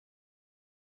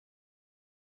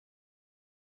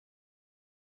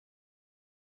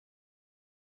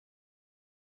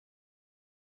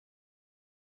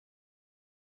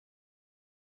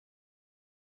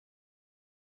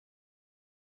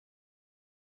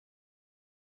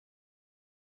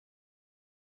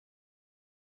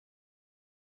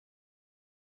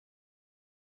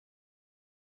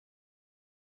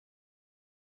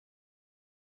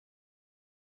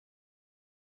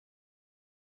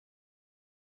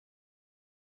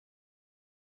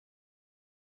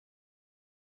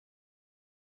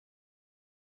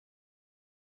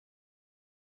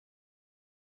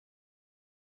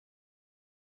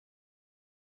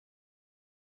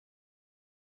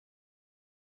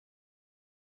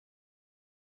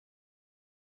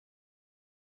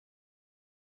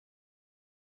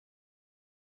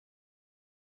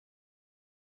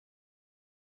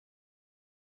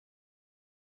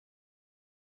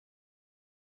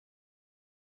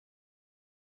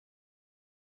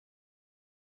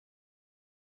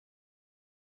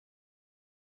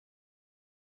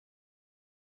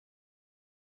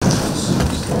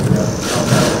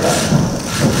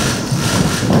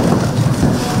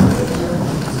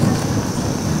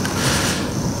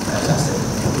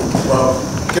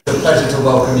to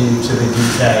welcome you to the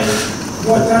UK.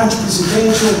 Boa tarde,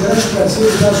 presidente. É um grande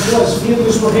prazer dar as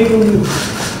boas-vindas no Reino Unido.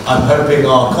 I'm hoping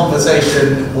our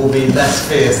conversation will be less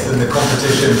fierce than the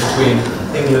competition between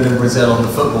England and Brazil on the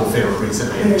football field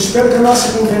recently. Eu espero que a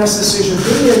nossa conversa seja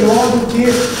bem melhor do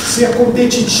que ser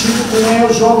competitivo com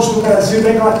os jogos do Brasil e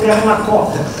da Inglaterra na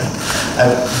Copa.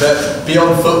 But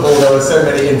beyond football, there are so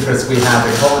many interests we have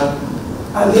in common.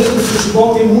 Além do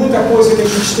futebol, tem muita coisa que a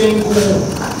gente tem em comum.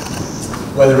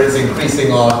 Whether it's increasing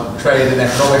our trade and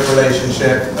economic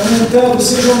relationship,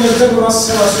 Seja aumentando nossas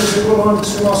relações econômicas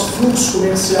e o nosso fluxo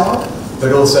comercial,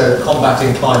 but also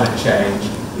combating climate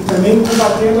change, e também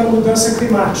combatendo a mudança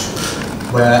climática.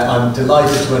 where I'm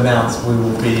delighted to announce we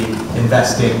will be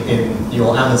investing in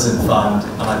your Amazon fund,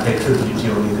 and I pay tribute to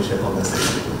your leadership on this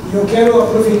issue. E eu quero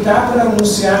aproveitar para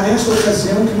anunciar nesta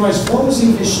ocasião que nós vamos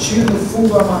investir no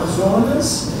Fundo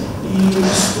Amazonas, e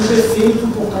isso tudo é feito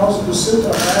por causa do seu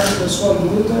trabalho, da sua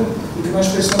luta, e que nós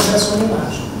prestamos essa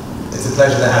homenagem. It's a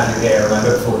pleasure to have you here, and I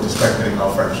look forward to strengthening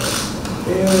our friendship.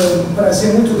 É um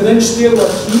prazer muito grande tê-lo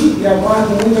aqui e aguardo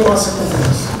muito a nossa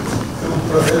conversa. O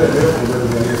prazer é meu,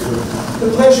 primeiro-ministro. The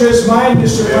pleasure is mine,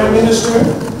 Mr. Prime Minister.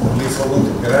 Lhe sou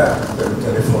muito grato pelo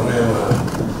telefonema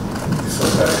de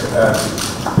solidariedade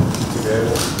que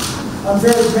tivemos. I'm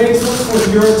very grateful for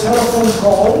your telephone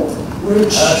call,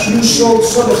 which you showed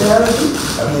solidarity.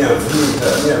 A minha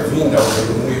vinda ao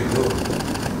Reino Unido,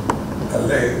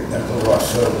 além da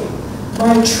coroação,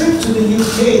 My trip to the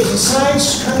UK,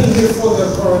 besides coming here for the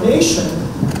coronation,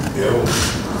 eu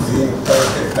vim para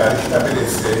tentar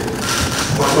estabelecer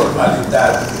uma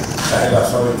normalidade na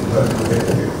relação entre o Brasil e o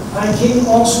Reino Unido. I came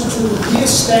also to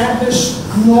re-establish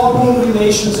normal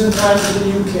relations and ties with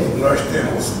the UK. Nós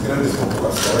temos grandes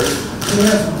populações, We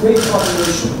have a great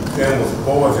population. temos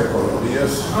boas economias,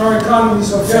 Our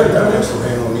economies are very certamente good. o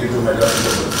Reino Unido é melhor que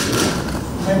o Brasil.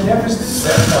 And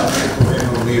Certamente o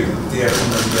Reino Unido tem a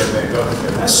economia melhor do que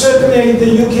a Brasil. certainly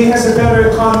the UK has a better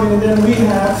economy than we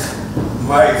have,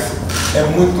 Mas é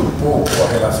muito pouco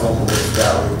a relação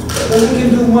comercial entre o but Brasil. we can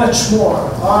do much more.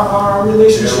 Our Eu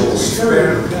relationship is very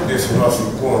espero que good. nesse nosso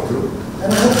encontro,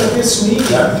 And I hope that this meeting,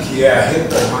 sabe, que é a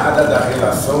retomada da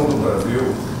relação do Brasil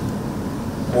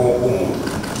com o mundo.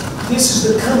 this is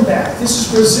the comeback. This is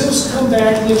Brazil's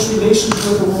comeback in its relations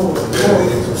with the world. O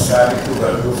primeiro-ministro sabe que o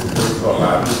Brasil ficou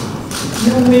isolado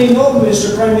You may know,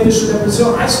 Mr. Prime Minister, that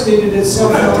Brazil isolated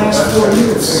itself in the durante last 4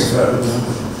 years. 6 anos.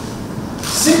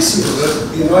 6 years.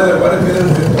 E nós agora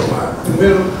queremos retomar.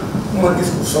 Primeiro, uma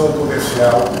discussão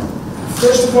comercial.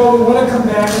 First of all, we want to come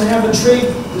back and have a trade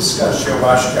discussion. Eu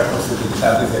acho que a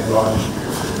possibilidade é enorme de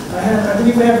crescer. I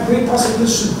believe we have great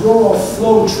possibilities to grow or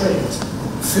flow trade.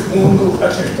 Segundo, a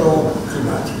questão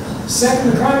climática.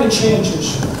 Second, climate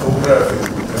changes. O Brasil é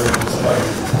um dos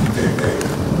países que tem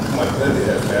uma grande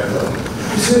reserva.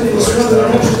 Brazil is one of the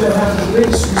countries that have the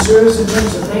greatest reserves in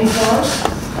terms of rainforest.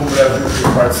 O Brasil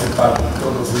tem participado de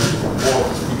todos os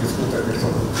encontros que discutem a questão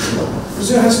do clima.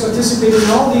 Brazil has participated in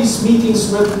all these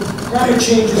meetings where climate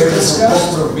change is Temos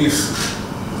discussed. compromisso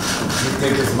de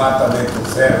ter desmatamento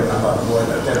zero na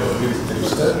Amazônia até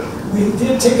 2030. We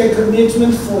did take a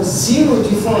commitment for zero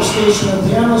deforestation of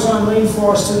the Amazon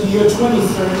rainforest to the year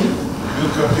 2030. E o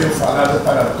que eu tenho falado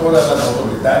para todas as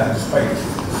autoridades dos países.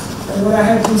 And what I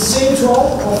have been saying to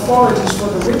all authorities for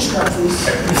the rich countries,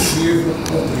 É preciso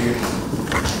cumprir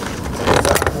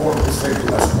os acordos feitos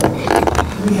nas COP.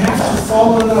 we have to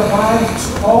follow and abide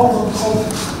to all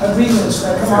the agreements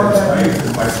that come out Os of that meeting.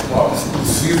 países mais pobres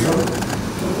precisam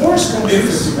The poorest countries,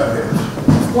 efetivamente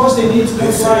of course, they need to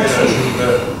comply receber too.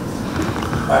 ajuda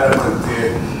para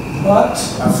manter But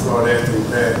a floresta em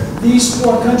pé these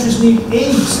poor countries need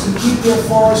aids to keep their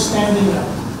forests standing up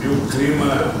e o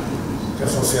clima que a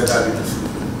sociedade precisa.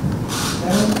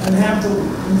 and have the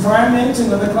environment and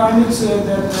the climate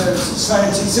that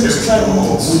society, civil Eu society estou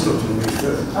needs. muito otimista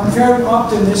I'm very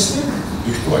optimistic.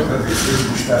 e estou agradecido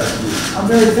por estar aqui. I'm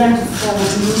very thankful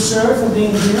to you, sir, for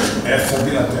being here. Essa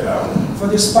bilateral For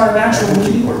this bilateral É muito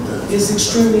meeting importante. is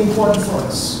extremely important for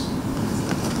us.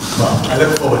 Well, I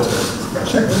look forward to it.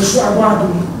 Eu aguardo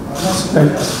a nossa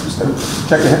conversa.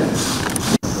 Check it. Okay.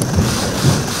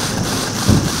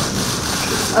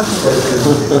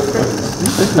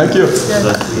 Thank you.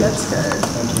 That's good.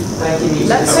 Thank you.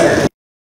 Let's